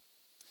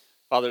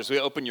Father, as we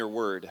open your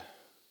word,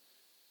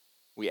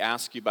 we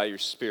ask you by your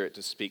Spirit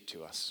to speak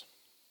to us.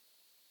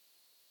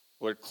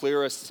 Lord,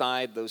 clear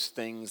aside those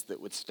things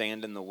that would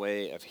stand in the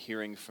way of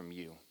hearing from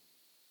you.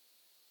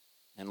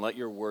 And let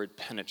your word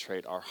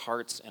penetrate our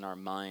hearts and our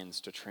minds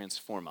to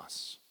transform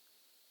us.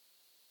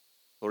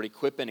 Lord,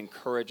 equip and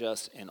encourage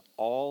us in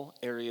all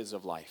areas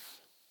of life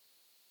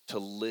to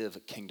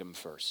live kingdom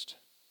first.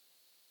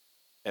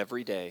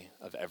 Every day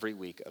of every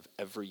week of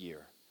every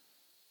year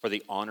for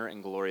the honor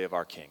and glory of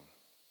our King.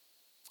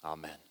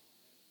 Amen.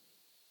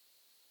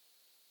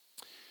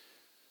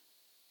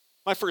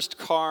 My first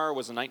car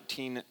was a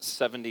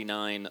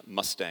 1979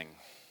 Mustang.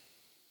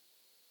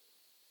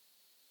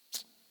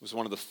 It was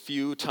one of the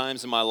few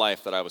times in my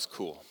life that I was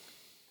cool.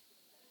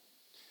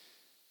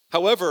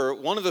 However,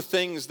 one of the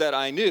things that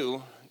I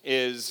knew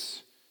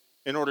is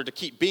in order to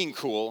keep being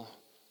cool,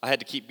 I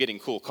had to keep getting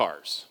cool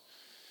cars.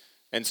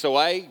 And so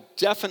I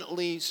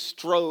definitely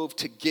strove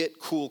to get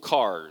cool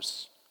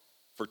cars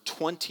for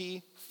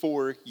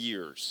 24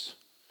 years.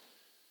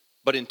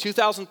 But in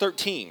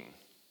 2013,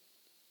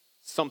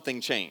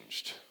 something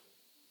changed.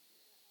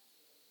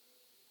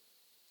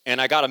 And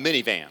I got a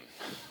minivan.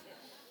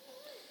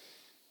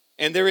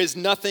 And there is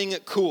nothing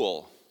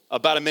cool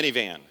about a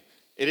minivan.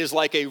 It is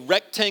like a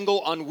rectangle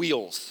on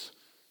wheels.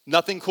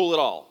 Nothing cool at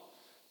all.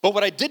 But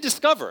what I did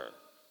discover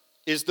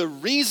is the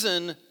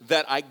reason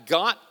that I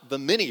got the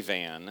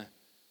minivan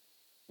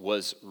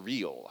was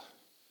real.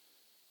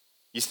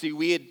 You see,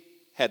 we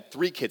had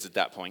 3 kids at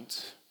that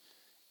point,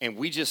 and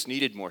we just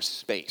needed more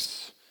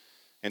space.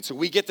 And so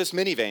we get this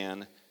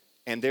minivan,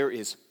 and there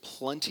is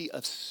plenty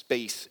of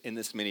space in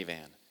this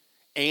minivan.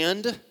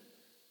 And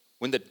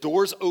when the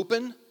doors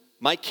open,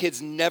 my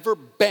kids never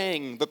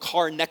bang the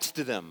car next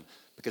to them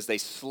because they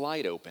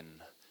slide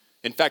open.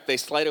 In fact, they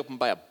slide open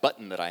by a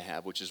button that I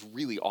have, which is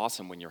really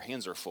awesome when your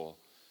hands are full.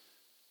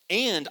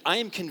 And I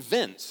am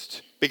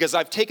convinced, because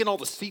I've taken all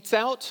the seats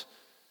out,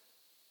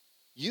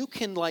 you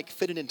can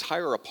fit an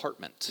entire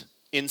apartment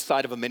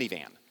inside of a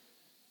minivan.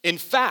 In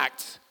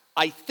fact,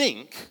 I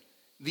think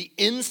the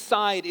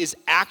inside is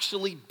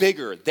actually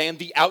bigger than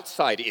the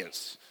outside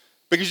is.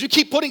 Because you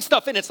keep putting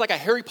stuff in, it's like a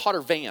Harry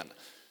Potter van.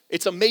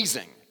 It's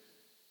amazing.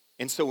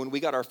 And so when we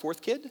got our 4th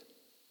kid,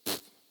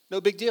 no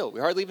big deal. We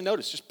hardly even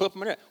noticed. Just put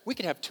them in there. We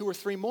could have 2 or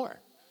 3 more.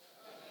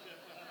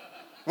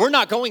 We're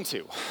not going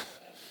to.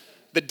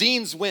 The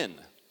Deans win.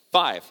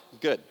 5.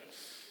 Good.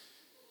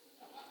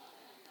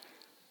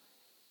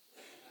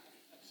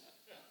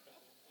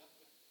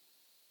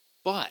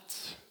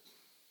 But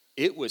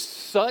it was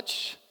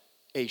such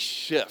a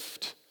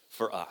shift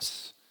for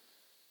us.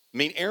 I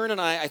mean, Erin and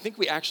I think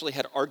we actually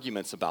had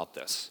arguments about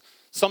this.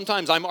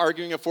 Sometimes I'm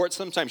arguing for it,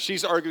 sometimes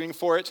she's arguing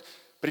for it,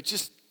 but it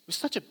was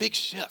such a big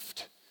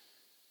shift.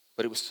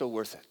 But it was so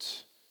worth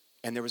it.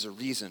 And there was a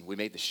reason we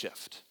made the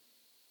shift.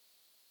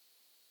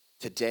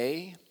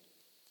 Today,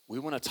 we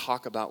want to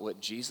talk about what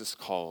Jesus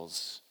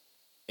calls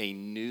a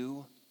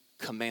new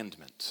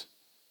commandment.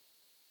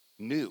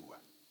 New.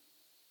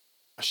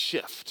 A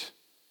shift.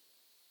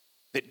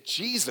 That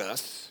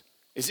Jesus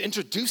is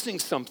introducing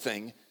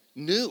something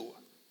new.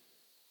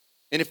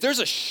 And if there's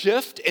a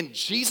shift and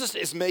Jesus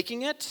is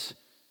making it,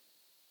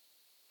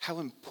 how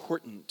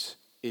important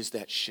is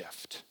that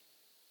shift?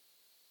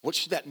 What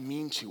should that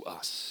mean to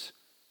us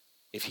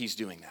if he's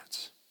doing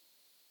that?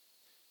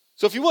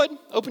 So if you would,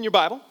 open your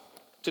Bible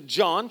to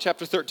John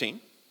chapter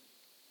 13.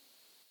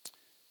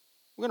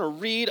 We're going to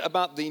read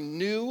about the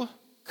new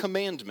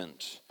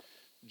commandment.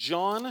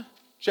 John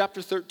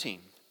chapter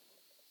 13.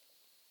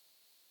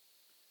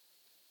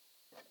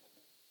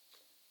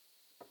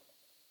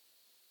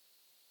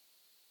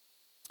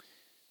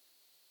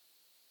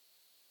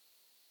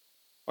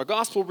 Our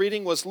gospel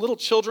reading was, little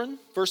children,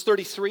 verse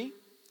 33,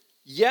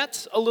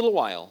 yet a little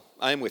while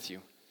I am with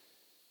you.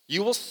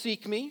 You will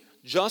seek me,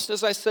 just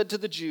as I said to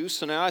the Jews,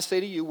 so now I say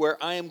to you,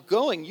 where I am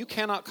going, you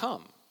cannot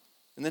come.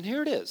 And then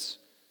here it is,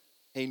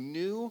 a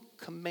new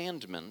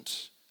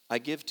commandment I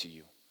give to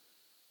you.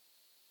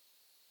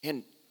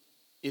 And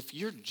if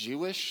you're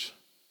Jewish,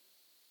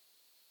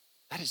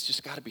 that has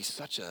just got to be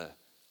such a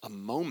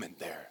moment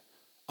there.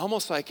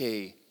 Almost like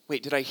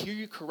wait, did I hear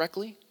you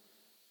correctly?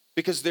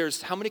 Because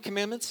there's how many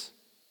commandments?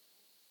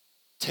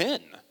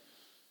 10.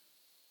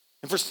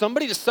 And for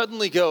somebody to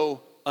suddenly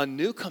go, a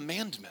new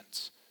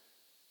commandment.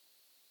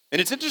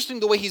 And it's interesting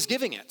the way he's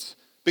giving it.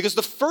 Because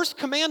the first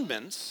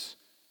commandments,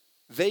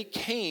 they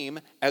came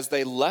as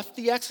they left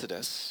the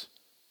Exodus.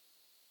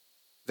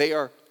 They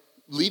are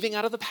leaving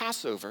out of the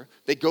Passover.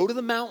 They go to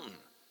the mountain.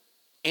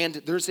 And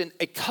there's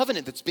a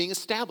covenant that's being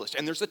established.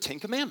 And there's the 10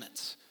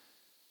 commandments.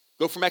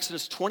 Go from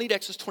Exodus 20 to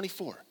Exodus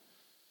 24.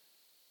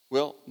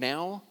 Well,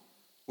 now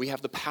we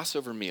have the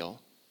Passover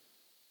meal.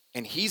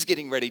 And he's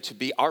getting ready to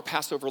be our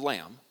Passover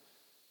lamb.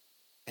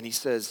 And he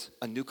says,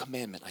 a new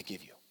commandment I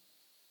give you.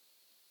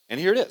 And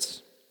here it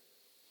is.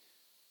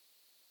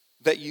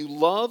 That you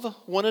love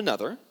one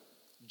another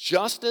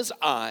just as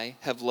I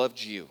have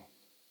loved you.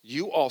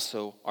 You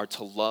also are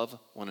to love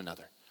one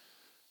another.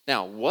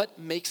 Now, what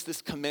makes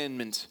this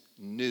commandment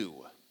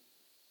new?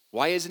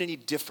 Why is it any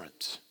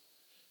different?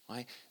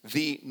 Right?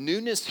 The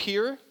newness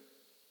here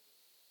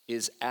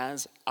is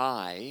as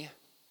I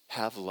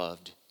have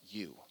loved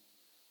you.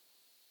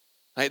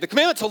 Right? The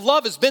commandment to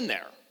love has been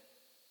there.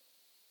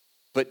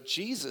 But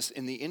Jesus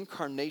in the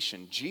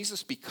incarnation,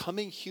 Jesus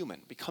becoming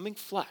human, becoming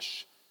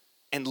flesh,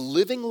 and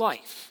living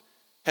life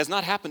has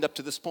not happened up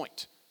to this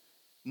point.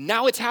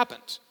 Now it's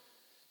happened.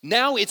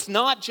 Now it's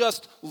not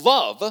just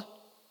love.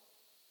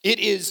 It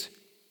is,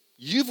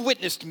 you've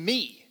witnessed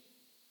me.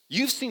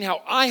 You've seen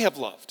how I have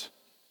loved.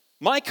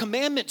 My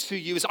commandment to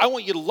you is I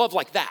want you to love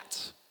like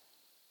that.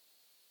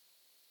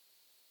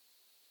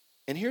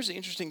 And here's the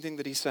interesting thing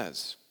that he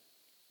says.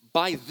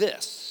 By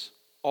this,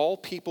 all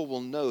people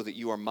will know that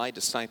you are my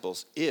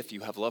disciples if you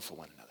have love for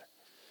one another.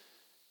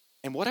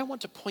 And what I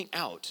want to point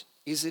out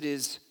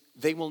is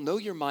they will know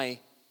you're my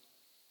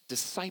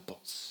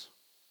disciples.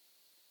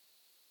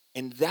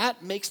 And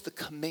that makes the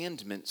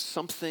commandment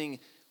something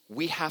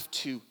we have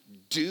to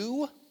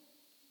do,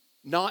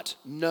 not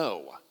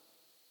know.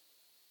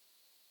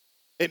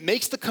 It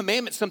makes the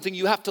commandment something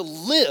you have to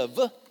live,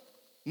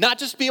 not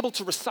just be able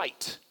to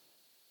recite.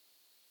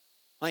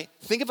 Right?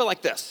 Think of it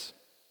like this.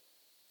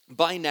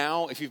 By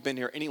now, if you've been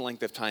here any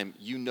length of time,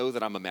 you know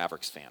that I'm a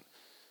Mavericks fan.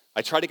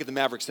 I try to get the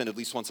Mavericks in at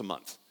least once a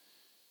month.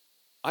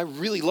 I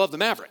really love the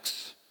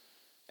Mavericks.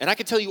 And I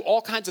can tell you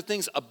all kinds of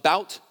things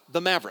about the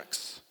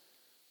Mavericks.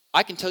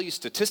 I can tell you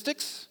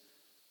statistics.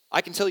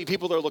 I can tell you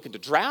people that are looking to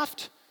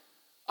draft.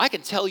 I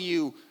can tell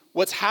you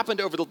what's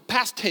happened over the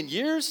past 10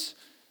 years.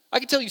 I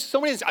can tell you so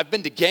many things. I've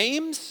been to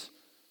games.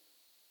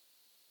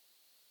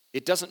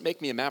 It doesn't make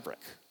me a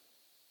Maverick.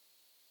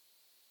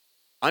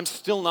 I'm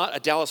still not a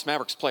Dallas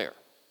Mavericks player.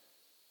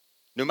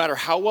 No matter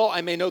how well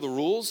I may know the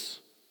rules,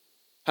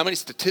 how many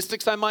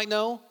statistics I might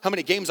know, how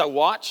many games I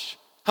watch,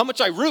 how much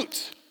I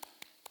root.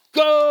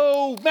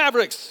 Go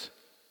Mavericks!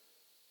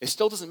 It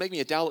still doesn't make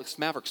me a Dallas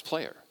Mavericks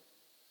player.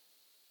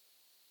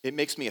 It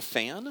makes me a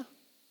fan.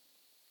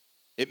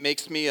 It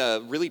makes me a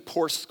really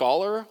poor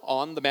scholar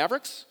on the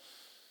Mavericks.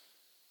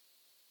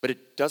 But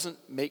it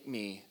doesn't make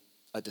me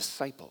a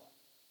disciple.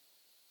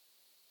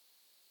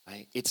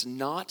 Right? It's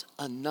not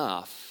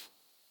enough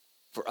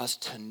for us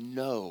to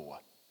know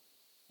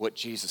what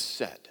Jesus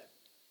said.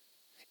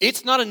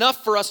 It's not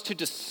enough for us to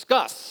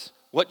discuss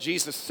what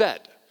Jesus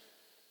said.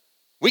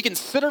 We can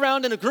sit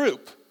around in a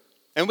group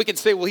and we can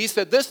say, well, he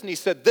said this and he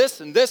said this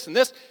and this and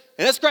this,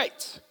 and that's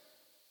great.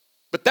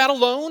 But that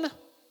alone,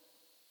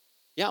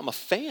 yeah, I'm a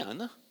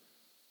fan,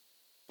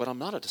 but I'm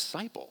not a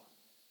disciple.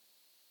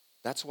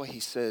 That's why he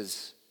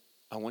says,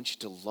 I want you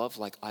to love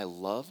like I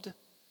loved.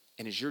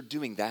 And as you're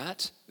doing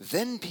that,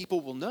 then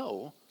people will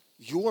know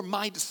you're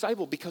my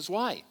disciple. Because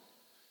why?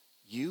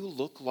 You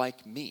look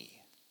like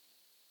me.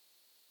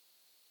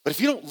 But if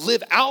you don't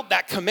live out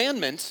that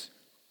commandment,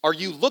 are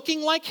you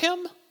looking like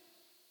him?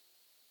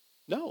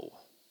 No.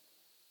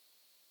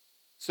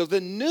 So the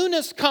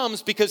newness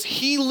comes because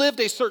he lived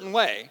a certain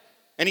way.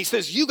 And he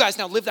says, you guys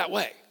now live that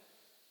way.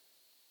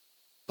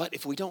 But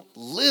if we don't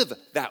live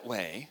that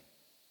way,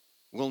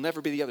 we'll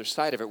never be the other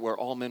side of it where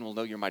all men will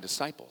know you're my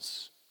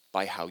disciples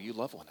by how you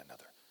love one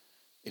another.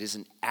 It is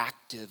an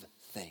active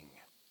thing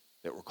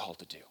that we're called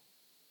to do.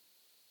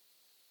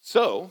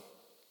 So,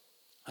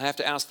 I have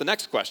to ask the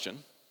next question.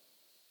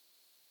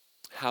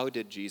 How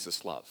did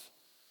Jesus love?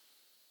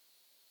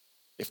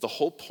 If the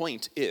whole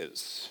point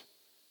is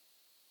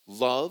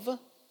love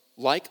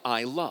like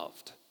I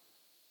loved,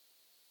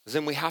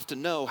 then we have to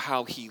know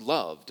how he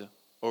loved,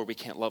 or we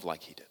can't love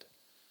like he did.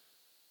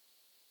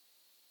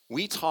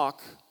 We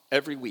talk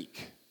every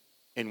week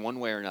in one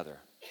way or another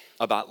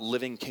about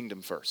living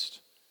kingdom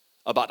first,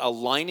 about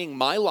aligning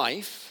my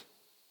life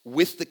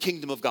with the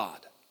kingdom of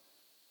God,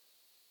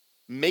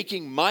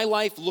 making my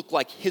life look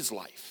like his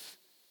life.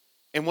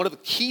 And one of the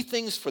key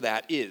things for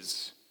that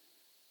is,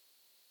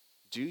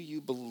 do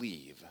you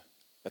believe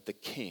that the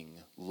king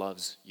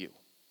loves you?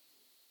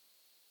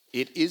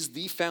 It is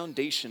the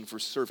foundation for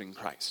serving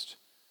Christ.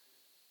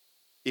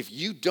 If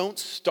you don't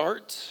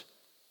start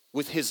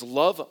with his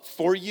love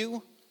for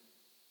you,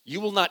 you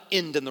will not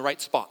end in the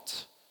right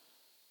spot.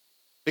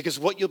 Because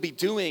what you'll be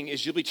doing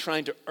is you'll be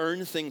trying to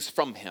earn things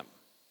from him.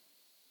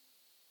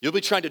 You'll be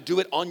trying to do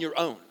it on your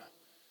own.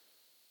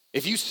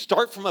 If you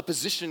start from a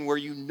position where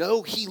you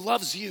know he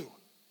loves you,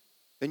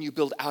 then you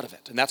build out of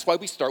it. And that's why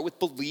we start with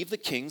believe the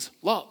king's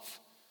love.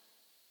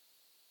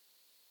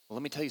 Well,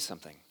 let me tell you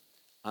something.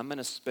 I'm going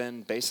to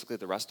spend basically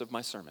the rest of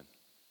my sermon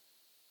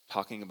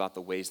talking about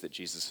the ways that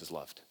Jesus has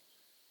loved.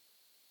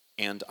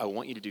 And I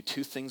want you to do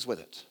two things with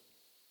it.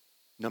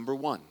 Number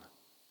one,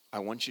 I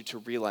want you to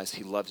realize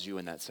he loves you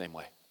in that same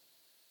way.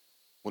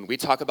 When we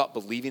talk about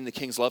believing the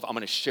king's love, I'm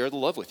going to share the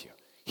love with you.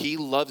 He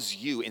loves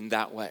you in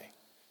that way.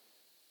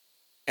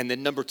 And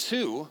then number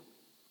two,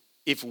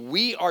 if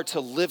we are to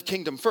live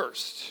kingdom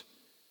first,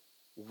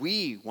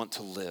 we want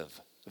to live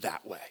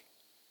that way.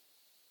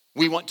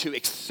 We want to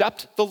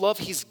accept the love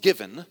he's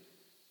given,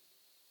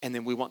 and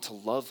then we want to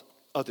love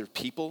other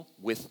people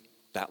with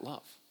that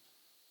love.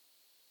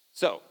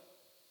 So,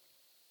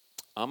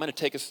 I'm going to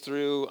take us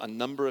through a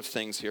number of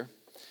things here.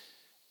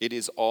 It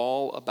is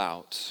all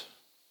about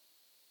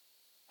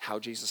how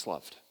Jesus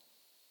loved.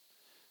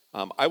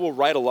 I will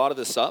write a lot of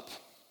this up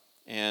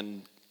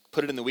and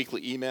put it in the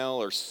weekly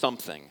email or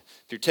something.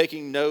 If you're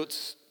taking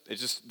notes,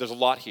 there's a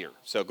lot here.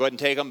 So go ahead and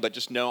take them, but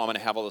just know I'm going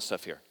to have all this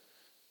stuff here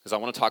because I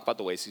want to talk about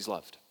the ways he's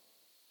loved.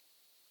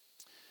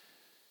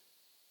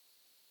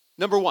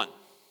 Number one,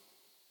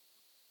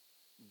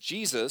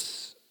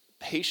 Jesus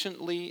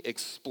patiently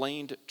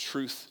explained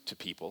truth to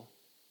people,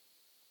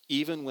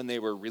 even when they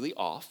were really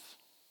off,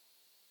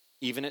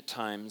 even at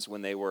times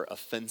when they were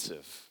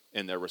offensive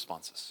in their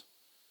responses.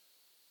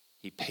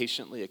 He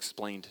patiently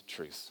explained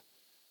truth,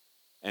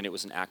 and it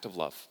was an act of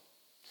love.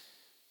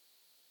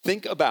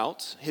 Think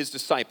about his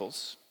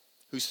disciples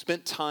who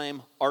spent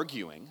time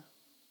arguing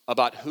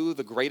about who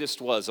the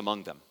greatest was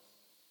among them.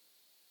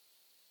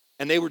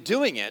 And they were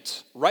doing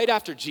it right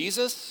after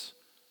Jesus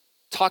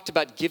talked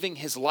about giving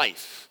his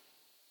life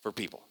for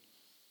people.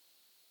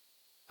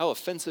 How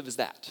offensive is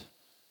that?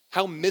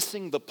 How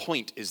missing the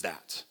point is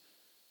that?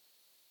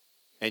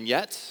 And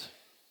yet,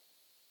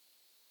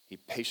 he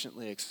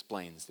patiently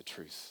explains the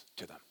truth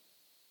to them.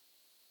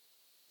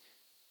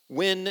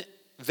 When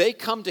they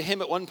come to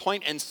him at one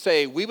point and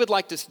say, we would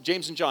like to,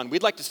 James and John,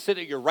 we'd like to sit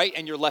at your right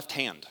and your left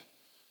hand.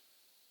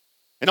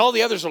 And all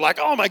the others are like,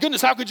 oh my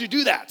goodness, how could you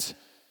do that?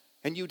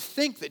 And you'd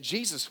think that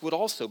Jesus would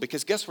also,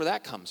 because guess where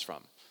that comes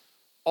from?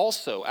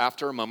 Also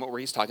after a moment where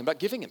he's talking about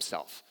giving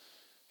himself.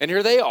 And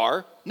here they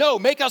are, no,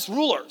 make us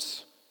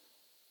rulers.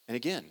 And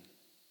again,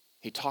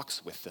 he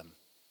talks with them.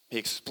 He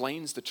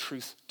explains the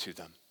truth to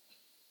them.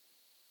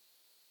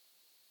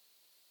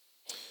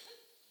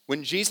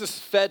 When Jesus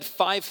fed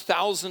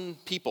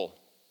 5,000 people,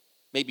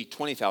 maybe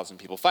 20,000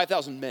 people,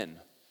 5,000 men,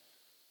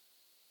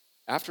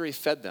 after he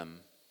fed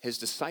them, his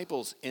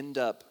disciples end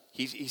up,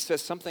 he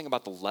says something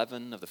about the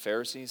leaven of the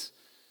Pharisees,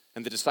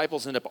 and the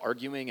disciples end up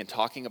arguing and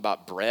talking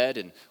about bread,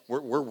 and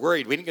we're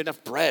worried, we didn't get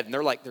enough bread, and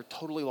they're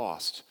totally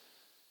lost.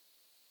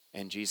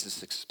 And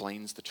Jesus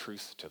explains the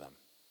truth to them.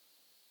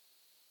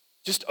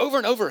 Just over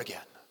and over again.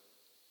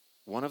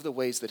 One of the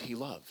ways that he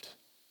loved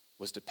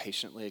was to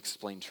patiently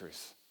explain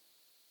truth.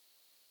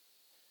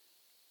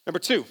 Number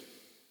two,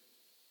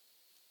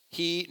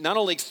 he not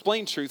only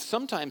explained truth,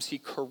 sometimes he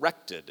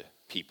corrected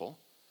people,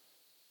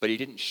 but he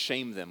didn't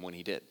shame them when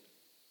he did.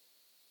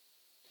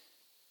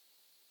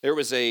 There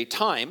was a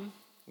time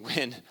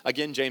when,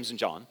 again, James and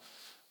John,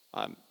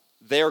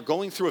 they are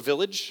going through a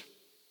village,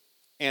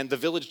 and the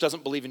village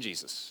doesn't believe in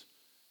Jesus.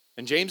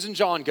 And James and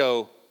John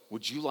go,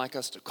 would you like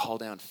us to call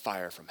down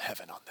fire from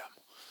heaven on them?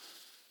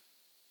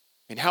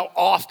 And how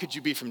off could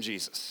you be from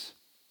Jesus?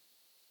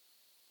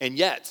 And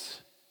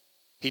yet,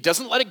 he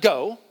doesn't let it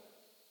go.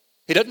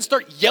 He doesn't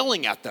start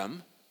yelling at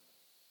them.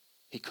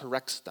 He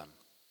corrects them.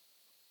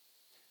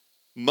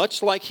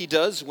 Much like he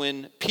does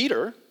when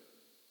Peter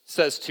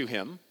says to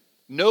him,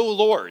 no,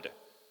 Lord,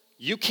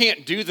 you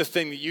can't do the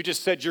thing that you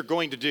just said you're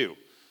going to do.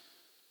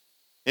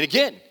 And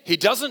again, he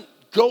doesn't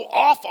go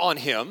off on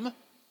him,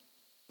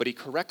 but he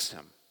corrects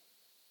him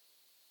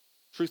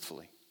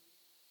truthfully.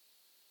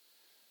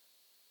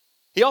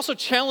 He also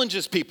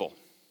challenges people,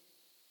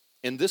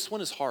 and this one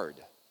is hard.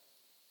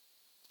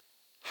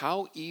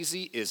 How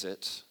easy is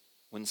it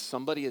when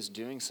somebody is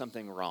doing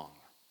something wrong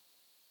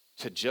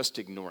to just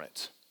ignore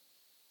it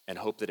and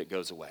hope that it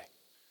goes away?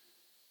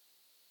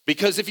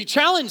 Because if you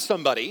challenge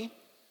somebody,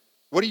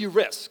 what do you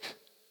risk?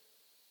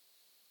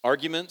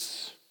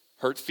 Arguments,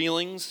 hurt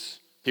feelings,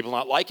 people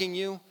not liking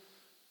you. I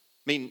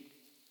mean,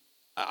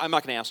 I'm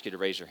not going to ask you to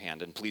raise your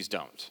hand, and please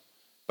don't.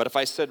 But if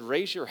I said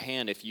raise your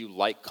hand if you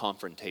like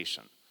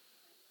confrontation,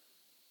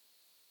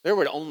 there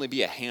would only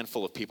be a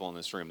handful of people in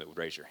this room that would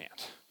raise your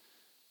hand.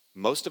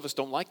 Most of us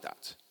don't like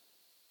that.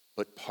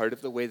 But part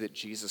of the way that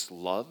Jesus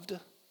loved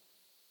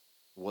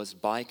was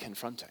by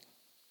confronting,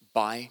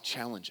 by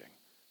challenging,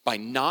 by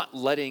not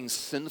letting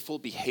sinful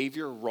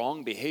behavior,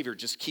 wrong behavior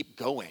just keep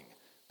going,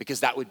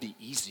 because that would be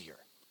easier.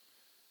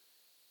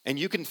 And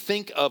you can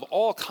think of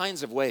all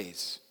kinds of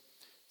ways.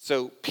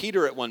 So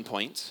Peter at one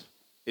point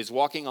is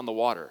walking on the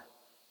water,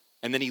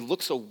 and then he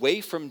looks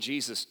away from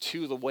Jesus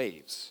to the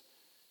waves.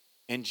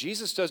 And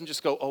Jesus doesn't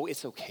just go, oh,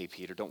 it's okay,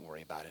 Peter, don't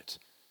worry about it.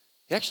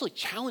 He actually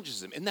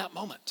challenges him in that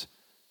moment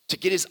to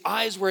get his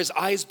eyes where his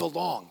eyes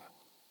belong.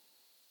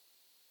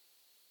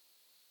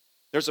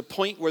 There's a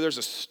point where there's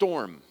a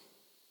storm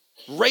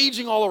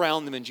raging all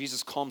around them, and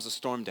Jesus calms the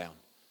storm down.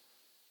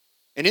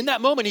 And in that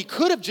moment, he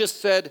could have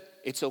just said,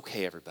 it's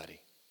okay, everybody.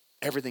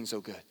 Everything's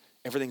so good.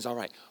 Everything's all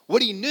right.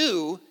 What he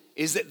knew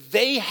is that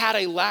they had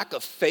a lack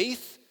of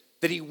faith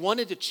that he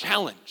wanted to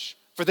challenge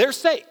for their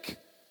sake.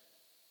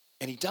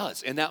 And he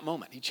does in that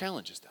moment. He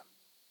challenges them.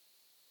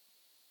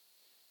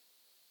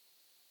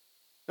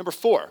 Number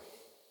 4,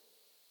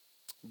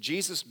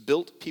 Jesus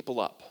built people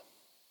up,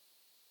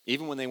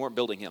 even when they weren't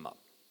building him up.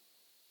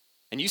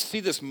 And you see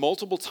this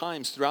multiple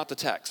times throughout the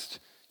text.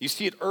 You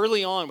see it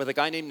early on with a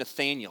guy named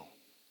Nathaniel,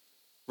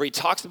 where he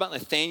talks about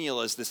Nathaniel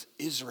as this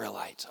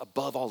Israelite,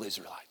 above all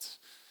Israelites.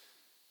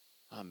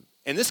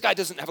 And this guy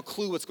doesn't have a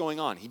clue what's going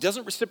on. He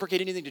doesn't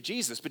reciprocate anything to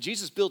Jesus, but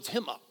Jesus builds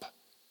him up.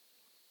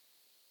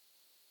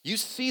 You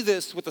see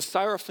this with the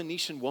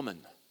Syrophoenician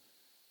woman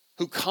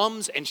who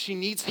comes and she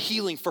needs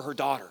healing for her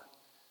daughter.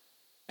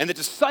 And the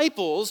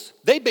disciples,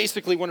 they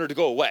basically want her to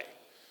go away.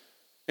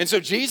 And so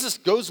Jesus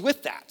goes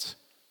with that.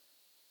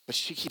 But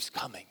she keeps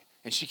coming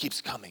and she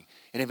keeps coming.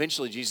 And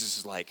eventually Jesus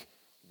is like,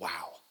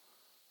 wow,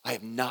 I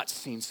have not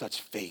seen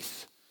such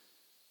faith.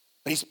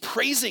 But he's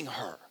praising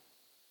her.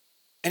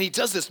 And he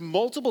does this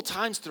multiple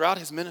times throughout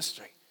his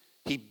ministry.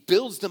 He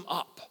builds them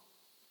up.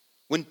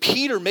 When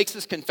Peter makes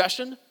this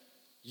confession,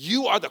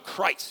 you are the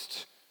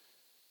Christ.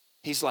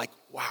 He's like,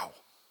 wow,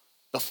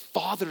 the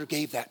Father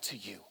gave that to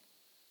you.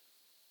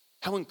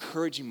 How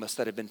encouraging must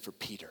that have been for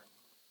Peter?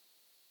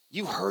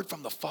 You heard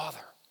from the Father.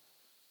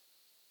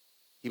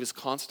 He was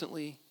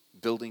constantly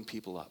building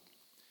people up.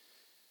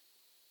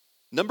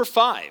 Number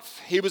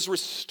 5, he was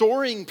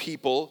restoring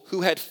people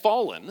who had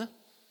fallen,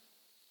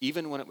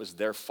 even when it was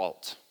their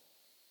fault.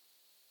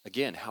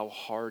 Again, how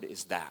hard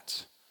is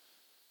that?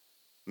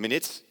 I mean,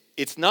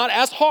 it's not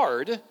as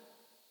hard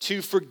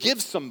to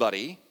forgive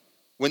somebody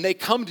when they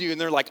come to you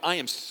and they're like, I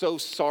am so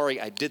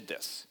sorry I did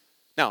this.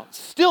 Now,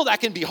 still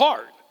that can be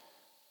hard.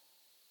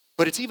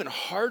 But it's even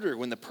harder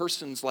when the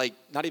person's like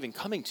not even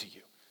coming to you.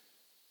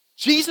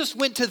 Jesus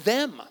went to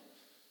them.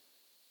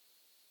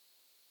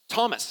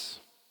 Thomas.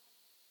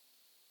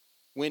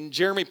 When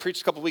Jeremy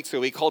preached a couple weeks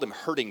ago, he called him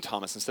hurting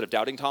Thomas instead of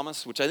doubting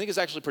Thomas, which I think is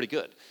actually pretty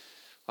good.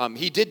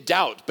 He did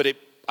doubt, but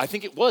I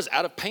think it was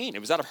out of pain. It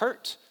was out of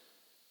hurt.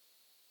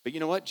 But you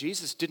know what?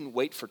 Jesus didn't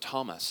wait for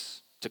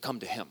Thomas to come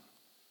to him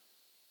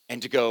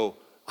and to go,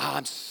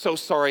 I'm so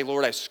sorry,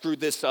 Lord, I screwed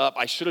this up.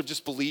 I should have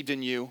just believed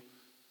in you.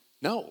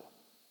 No.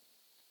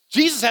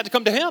 Jesus had to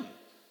come to him.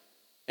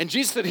 And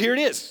Jesus said, here it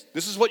is.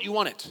 This is what you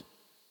wanted.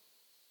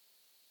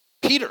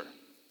 Peter.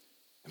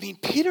 I mean,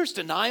 Peter's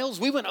denials,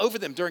 we went over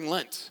them during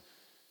Lent.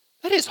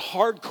 That is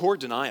hardcore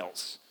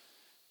denials.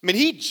 I mean,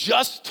 he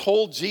just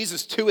told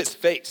Jesus to his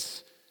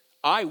face,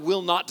 I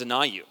will not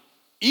deny you,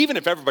 even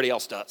if everybody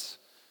else does.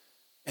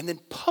 And then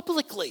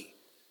publicly,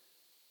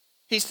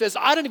 he says,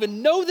 I don't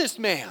even know this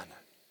man.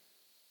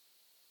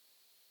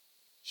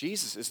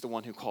 Jesus is the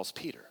one who calls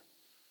Peter.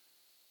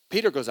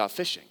 Peter goes out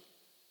fishing.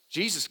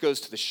 Jesus goes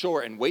to the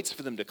shore and waits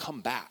for them to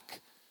come back.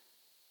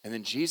 And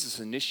then Jesus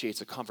initiates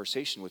a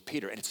conversation with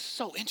Peter. And it's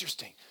so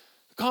interesting.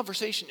 The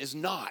conversation is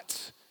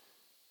not,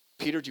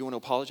 Peter, do you want to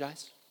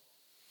apologize?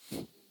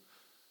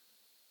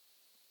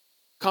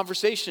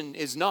 Conversation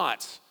is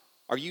not,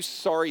 are you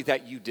sorry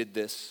that you did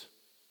this?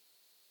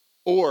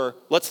 Or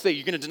let's say,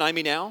 you're going to deny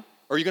me now?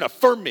 Or are you going to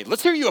affirm me?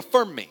 Let's hear you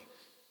affirm me.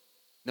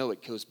 No,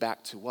 it goes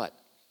back to what?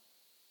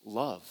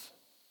 Love.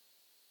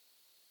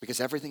 Because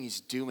everything he's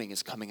doing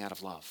is coming out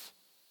of love.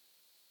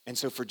 And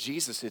so for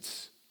Jesus,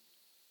 it's,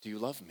 do you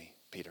love me,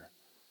 Peter?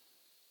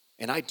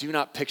 And I do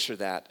not picture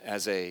that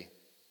as a,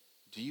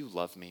 do you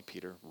love me,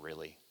 Peter?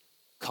 Really?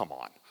 Come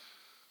on.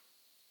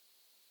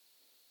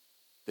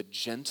 The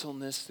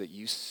gentleness that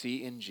you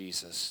see in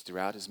Jesus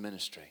throughout his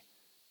ministry,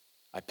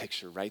 I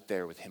picture right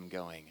there with him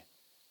going,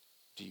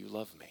 do you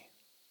love me?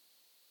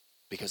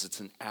 Because it's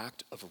an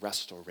act of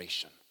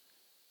restoration.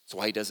 That's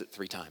why he does it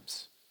 3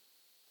 times.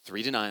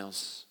 3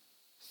 denials,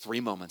 3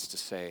 moments to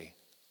say,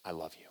 I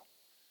love you.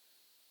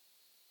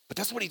 But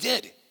that's what he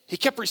did. He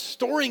kept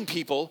restoring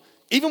people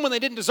even when they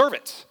didn't deserve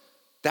it.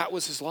 That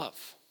was his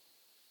love.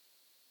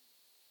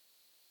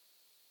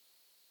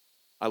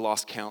 I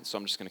lost count, so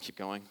I'm just going to keep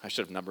going. I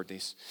should have numbered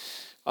these.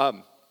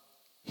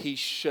 He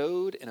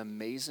showed an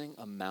amazing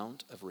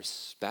amount of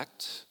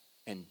respect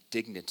and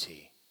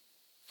dignity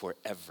for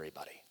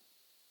everybody.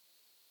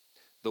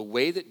 The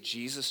way that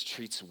Jesus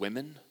treats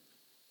women,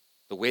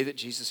 the way that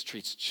Jesus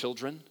treats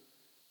children,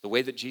 the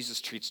way that Jesus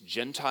treats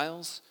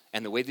Gentiles,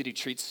 and the way that he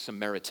treats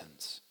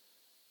Samaritans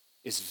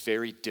is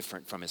very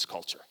different from his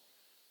culture.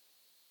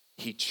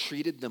 He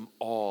treated them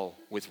all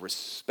with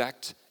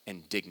respect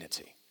and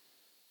dignity.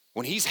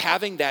 When he's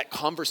having that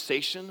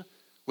conversation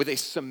with a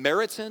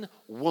Samaritan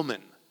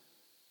woman,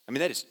 I mean,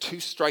 that is 2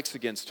 strikes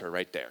against her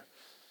right there.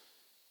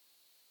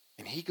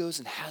 And he goes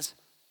and has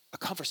a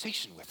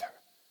conversation with her.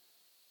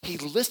 He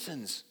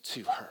listens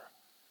to her.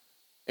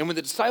 And when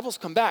the disciples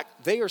come back,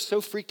 they are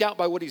so freaked out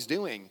by what he's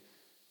doing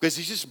because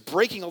he's just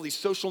breaking all these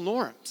social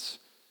norms.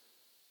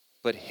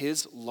 But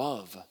his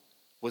love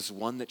was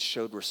one that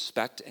showed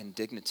respect and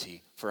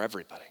dignity for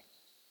everybody,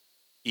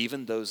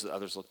 even those that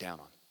others look down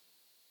on.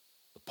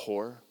 The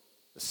poor,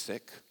 the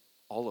sick,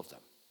 all of them.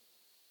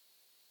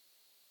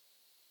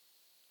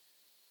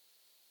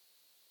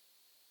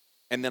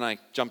 And then I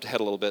jumped ahead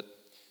a little bit.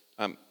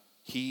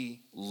 He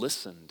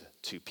listened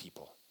to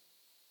people.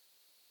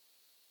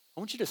 I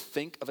want you to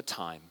think of a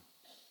time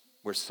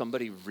where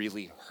somebody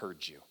really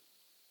heard you.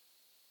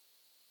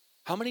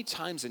 How many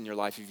times in your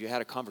life have you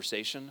had a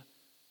conversation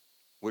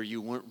where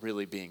you weren't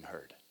really being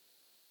heard?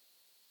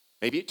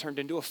 Maybe it turned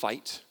into a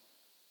fight.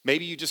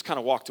 Maybe you just kind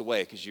of walked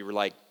away because you were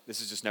like,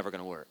 this is just never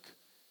going to work.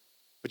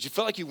 But you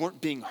felt like you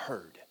weren't being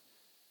heard.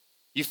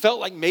 You felt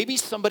like maybe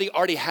somebody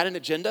already had an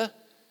agenda,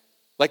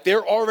 like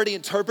they're already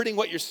interpreting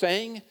what you're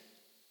saying.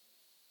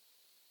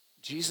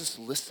 Jesus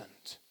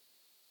listened.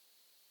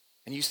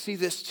 And you see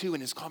this too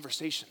in his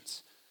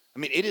conversations. I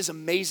mean, it is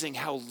amazing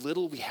how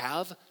little we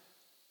have,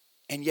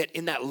 And yet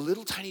in that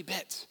little tiny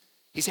bit,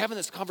 he's having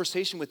this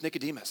conversation with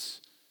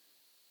Nicodemus.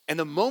 And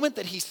the moment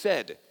that he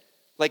said,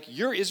 like,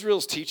 you're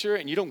Israel's teacher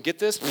and you don't get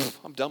this,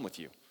 I'm done with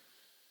you.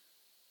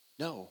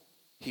 No,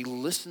 he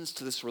listens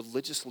to this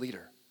religious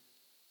leader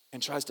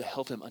and tries to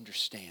help him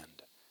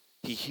understand.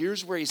 He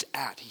hears where he's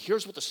at. He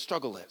hears what the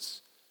struggle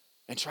is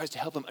and tries to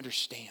help him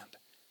understand.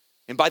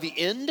 And by the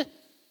end,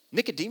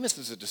 Nicodemus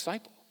is a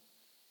disciple.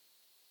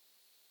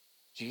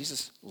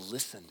 Jesus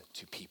listened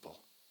to people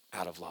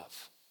out of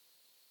love.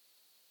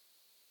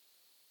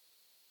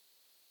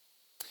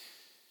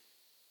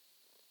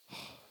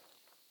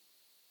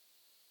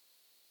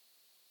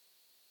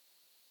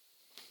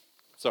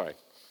 Sorry.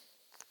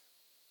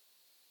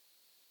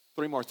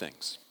 3 more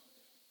things.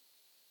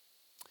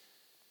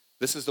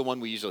 This is the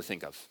one we usually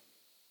think of.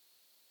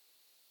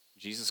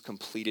 Jesus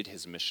completed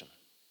his mission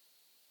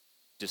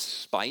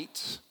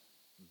despite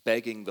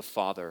begging the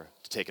Father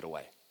to take it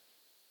away.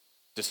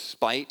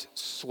 Despite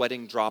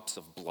sweating drops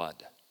of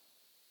blood,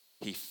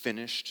 he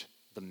finished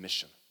the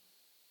mission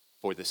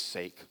for the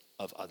sake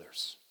of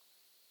others.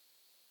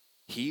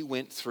 He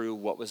went through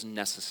what was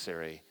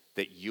necessary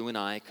that you and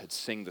I could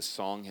sing the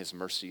song, His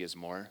Mercy is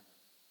More,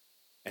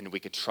 and we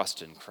could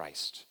trust in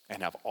Christ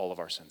and have all of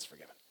our sins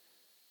forgiven.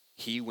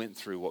 He went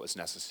through what was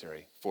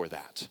necessary for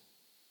that.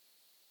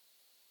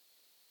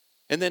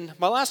 And then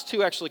my last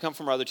 2 actually come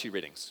from our other 2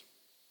 readings.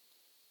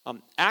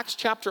 Acts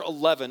chapter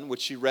 11,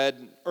 which you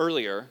read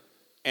earlier,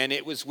 and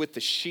it was with the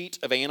sheet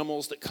of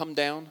animals that come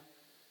down.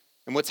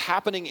 And what's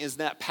happening is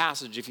that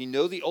passage, if you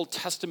know the Old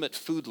Testament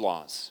food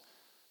laws,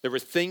 there were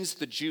things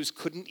the Jews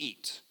couldn't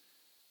eat.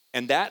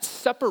 And that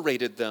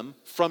separated them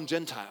from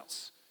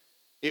Gentiles.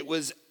 It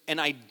was an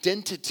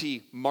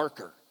identity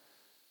marker.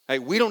 Hey,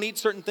 we don't eat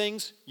certain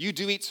things. You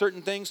do eat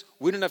certain things.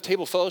 We don't have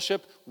table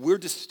fellowship. We're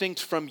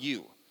distinct from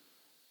you.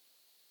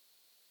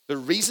 The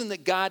reason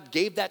that God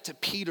gave that to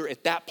Peter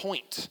at that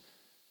point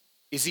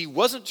is he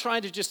wasn't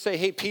trying to just say,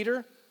 hey,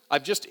 Peter,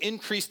 I've just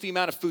increased the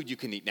amount of food you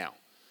can eat now.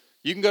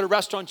 You can go to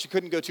restaurants you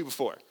couldn't go to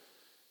before.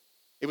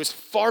 It was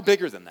far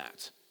bigger than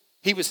that.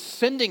 He was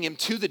sending him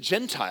to the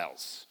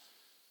Gentiles.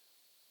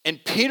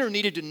 And Peter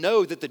needed to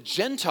know that the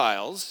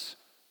Gentiles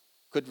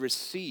could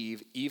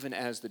receive even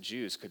as the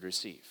Jews could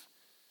receive.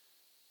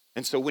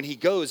 And so when he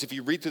goes, if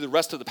you read through the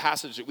rest of the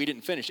passage that we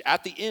didn't finish,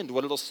 at the end,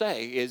 what it'll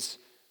say is,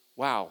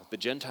 wow, the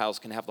Gentiles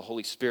can have the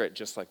Holy Spirit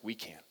just like we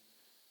can.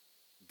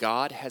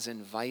 God has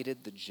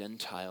invited the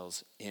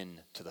Gentiles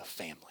into the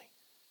family.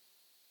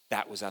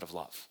 That was out of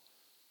love.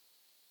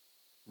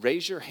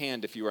 Raise your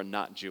hand if you are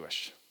not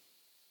Jewish.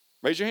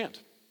 Raise your hand.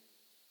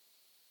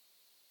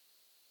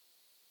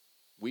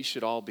 We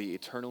should all be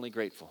eternally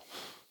grateful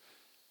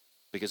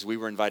because we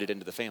were invited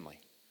into the family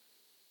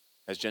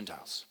as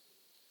Gentiles.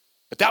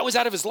 But that was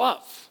out of his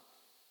love.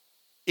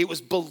 It was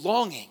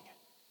belonging.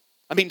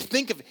 I mean,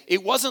 think of it.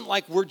 It wasn't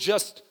like we're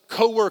just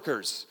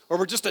coworkers or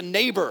we're just a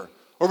neighbor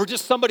or we're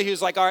just somebody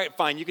who's like, all right,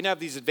 fine, you can have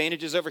these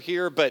advantages over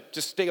here, but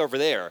just stay over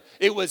there.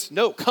 It was,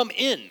 no, come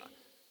in.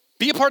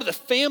 Be a part of the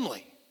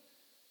family.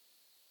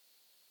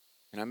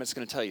 And I'm just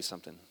going to tell you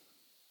something.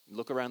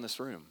 Look around this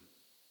room.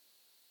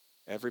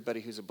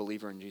 Everybody who's a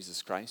believer in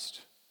Jesus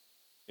Christ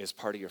is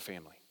part of your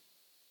family.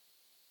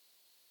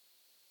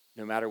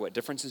 No matter what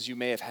differences you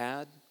may have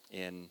had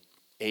in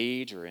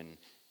age or in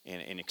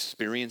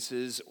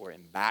experiences or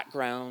in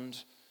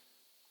background,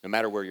 no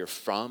matter where you're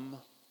from,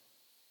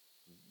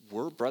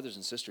 we're brothers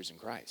and sisters in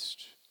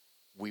Christ.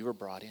 We were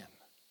brought in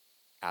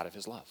out of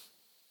his love.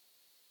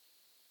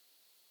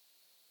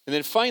 And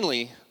then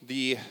finally,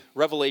 the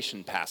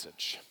Revelation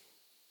passage.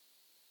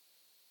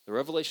 The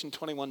Revelation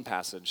 21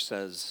 passage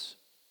says,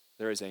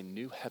 there is a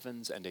new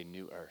heavens and a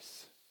new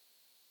earth.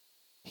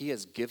 He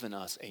has given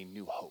us a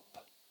new hope.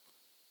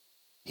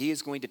 He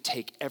is going to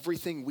take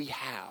everything we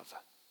have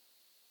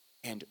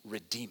and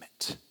redeem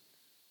it. I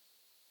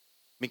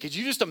mean, could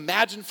you just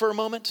imagine for a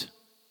moment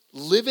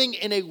living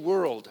in a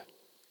world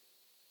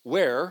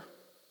where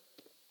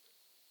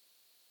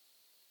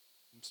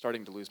I'm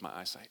starting to lose my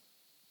eyesight.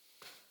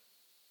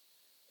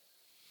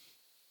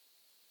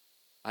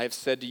 I have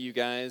said to you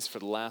guys for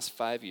the last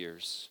 5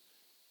 years,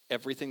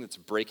 everything that's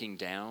breaking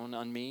down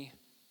on me,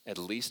 at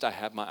least I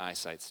have my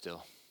eyesight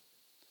still.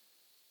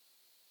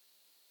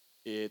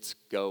 It's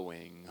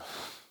going.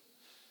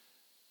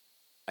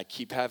 I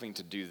keep having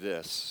to do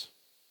this.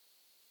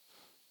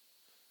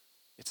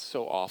 It's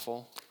so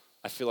awful.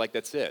 I feel like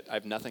that's it. I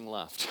have nothing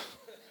left.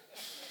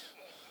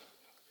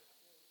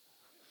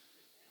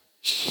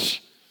 Shh.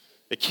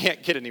 It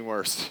can't get any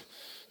worse.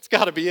 It's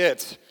got to be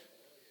it.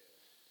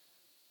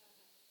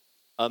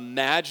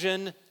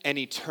 Imagine an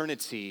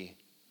eternity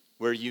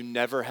where you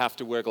never have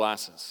to wear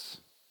glasses.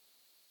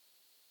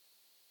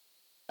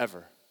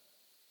 Ever.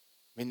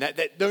 I mean,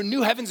 that there are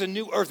new heavens and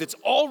new earth. It's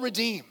all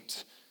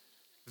redeemed.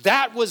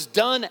 That was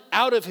done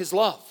out of his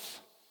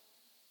love,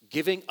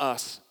 giving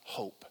us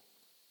hope,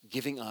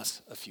 giving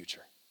us a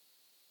future.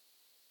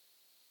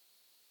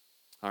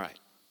 All right.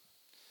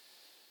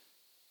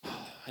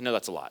 I know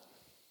that's a lot.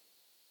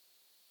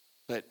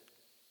 But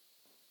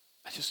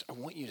I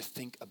want you to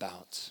think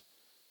about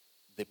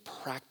the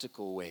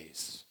practical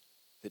ways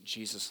that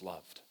Jesus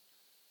loved.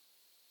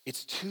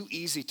 It's too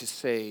easy to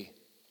say,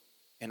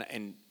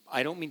 and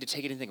I don't mean to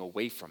take anything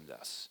away from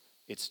this.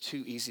 It's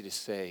too easy to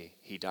say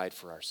he died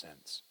for our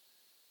sins.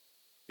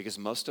 Because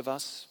most of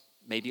us,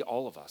 maybe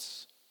all of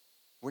us,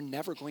 we're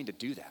never going to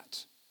do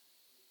that.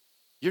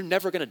 You're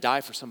never going to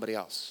die for somebody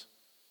else.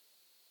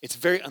 It's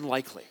very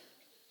unlikely.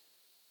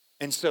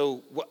 And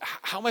so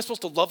how am I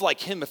supposed to love like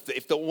him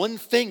if the one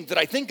thing that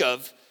I think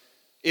of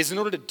is in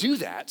order to do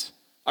that,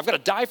 I've got to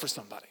die for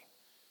somebody?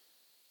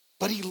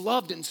 But he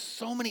loved in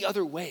so many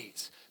other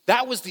ways.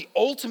 That was the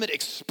ultimate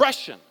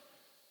expression.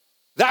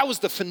 That was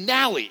the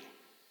finale.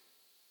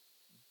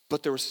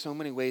 But there were so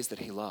many ways that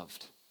he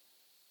loved.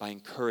 By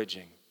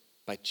encouraging,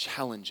 by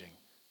challenging,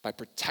 by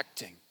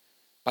protecting,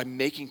 by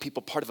making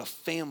people part of a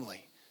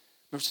family.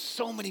 There's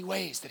so many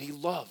ways that he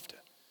loved.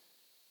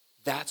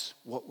 That's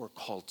what we're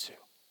called to.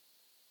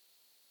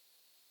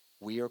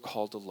 We are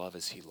called to love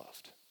as he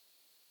loved.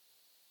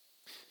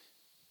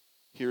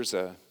 Here's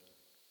a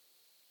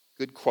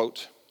good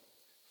quote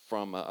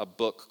from a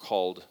book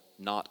called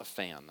Not a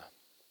Fan.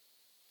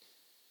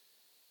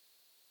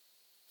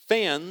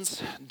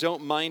 Fans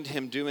don't mind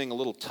him doing a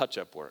little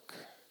touch-up work,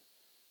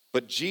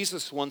 but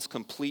Jesus wants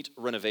complete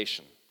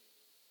renovation.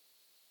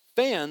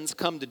 Fans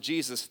come to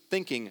Jesus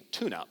thinking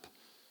tune-up,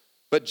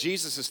 but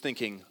Jesus is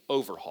thinking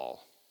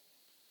overhaul.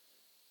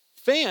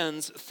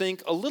 Fans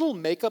think a little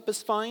makeup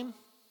is fine.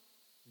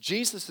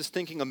 Jesus is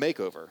thinking a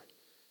makeover.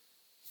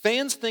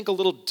 Fans think a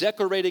little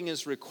decorating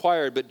is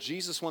required, but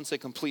Jesus wants a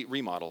complete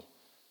remodel.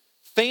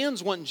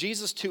 Fans want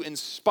Jesus to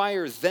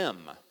inspire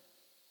them.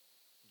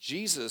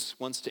 Jesus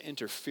wants to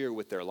interfere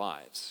with their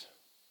lives.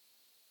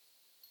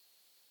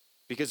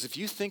 Because if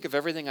you think of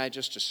everything I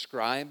just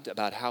described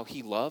about how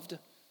he loved,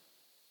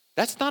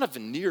 that's not a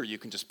veneer you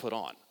can just put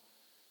on.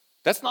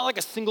 That's not like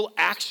a single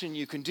action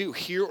you can do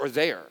here or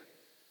there.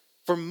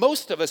 For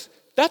most of us,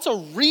 that's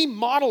a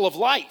remodel of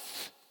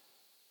life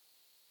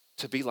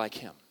to be like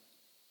him.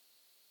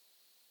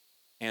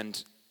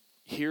 And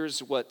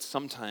here's what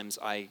sometimes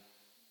I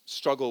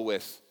struggle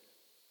with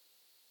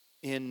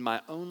in my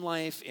own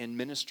life, in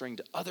ministering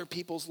to other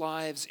people's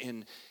lives,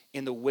 in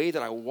the way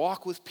that I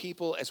walk with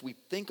people as we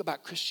think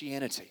about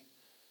Christianity.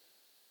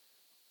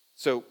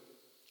 So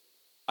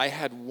I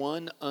had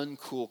one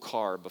uncool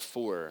car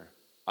before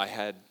I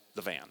had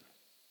the van,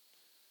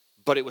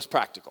 but it was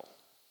practical.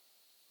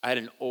 I had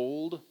an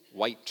old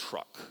white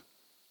truck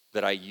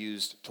that I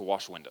used to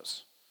wash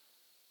windows,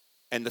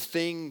 and the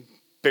thing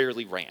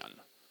barely ran.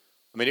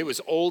 I mean, it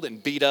was old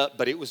and beat up,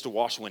 but it was to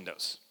wash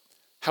windows.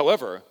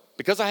 However,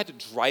 because I had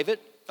to drive it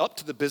up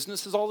to the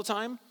businesses all the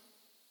time,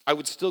 I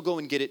would still go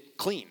and get it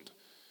cleaned,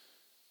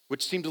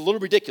 which seemed a little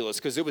ridiculous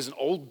because it was an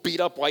old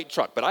beat up white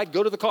truck, but I'd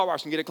go to the car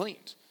wash and get it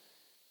cleaned.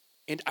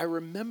 And I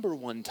remember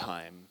one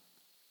time,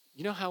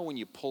 you know how when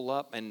you pull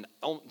up, and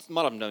a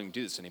lot of them don't even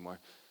do this anymore,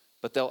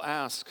 but they'll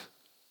ask,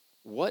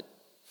 what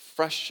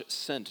fresh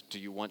scent do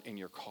you want in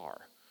your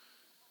car?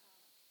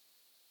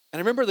 And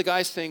I remember the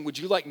guy saying, would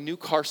you like new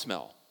car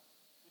smell?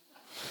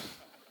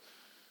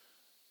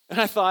 And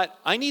I thought,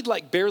 I need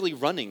like barely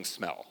running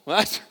smell.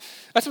 That's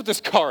what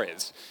this car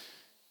is.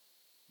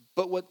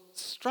 But what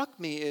struck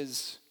me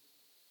is,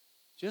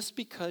 just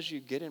because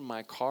you get in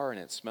my car and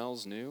it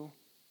smells new,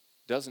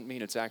 doesn't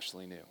mean it's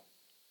actually new.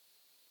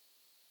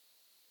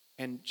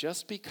 And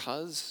just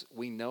because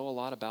we know a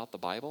lot about the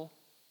Bible,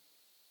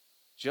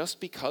 just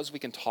because we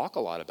can talk a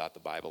lot about the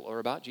Bible or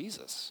about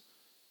Jesus,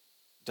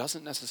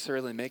 doesn't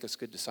necessarily make us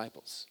good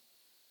disciples.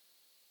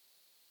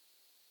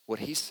 What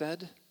he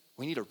said,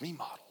 we need a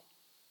remodel.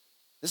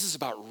 This is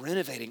about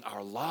renovating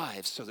our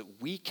lives so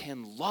that we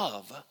can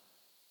love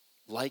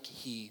like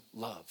he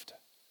loved.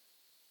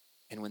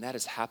 And when that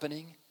is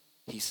happening,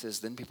 he says,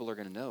 then people are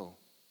going to know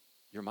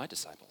you're my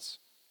disciples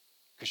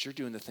because you're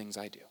doing the things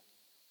I do.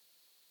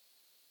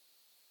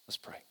 Let's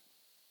pray.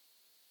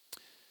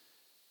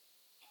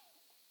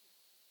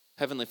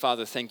 Heavenly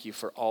Father, thank you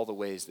for all the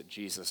ways that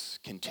Jesus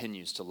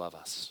continues to love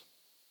us.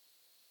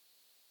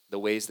 The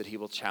ways that he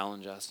will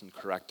challenge us and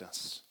correct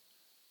us.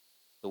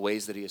 The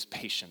ways that he is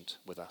patient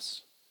with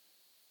us.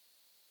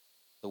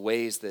 The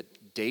ways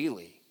that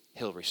daily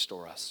he'll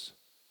restore us.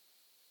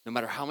 No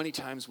matter how many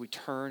times we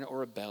turn or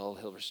rebel,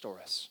 he'll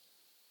restore us.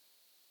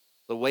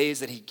 The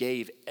ways that he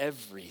gave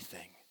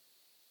everything,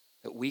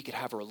 that we could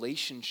have a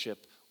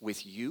relationship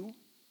with you,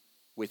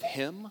 with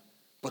him,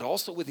 but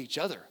also with each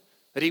other.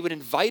 That he would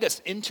invite us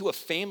into a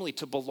family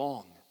to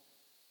belong.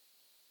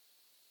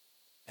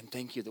 And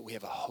thank you that we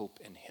have a hope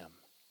in him.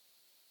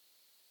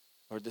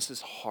 Lord, this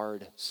is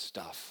hard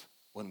stuff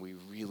when we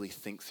really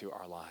think through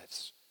our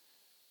lives.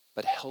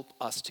 But help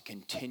us to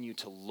continue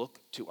to look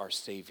to our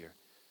Savior,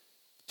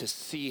 to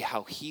see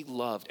how he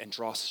loved and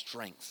draw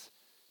strength,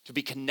 to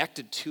be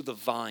connected to the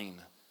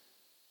vine.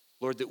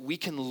 Lord, that we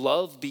can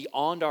love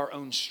beyond our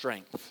own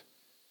strength.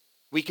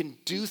 We can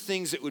do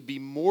things that would be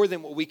more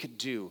than what we could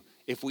do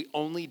if we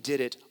only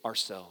did it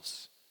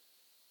ourselves.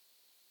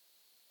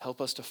 Help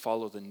us to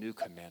follow the new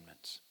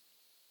commandment,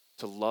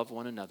 to love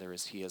one another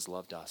as he has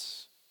loved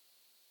us.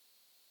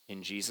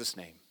 In Jesus'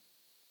 name.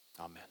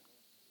 Amen.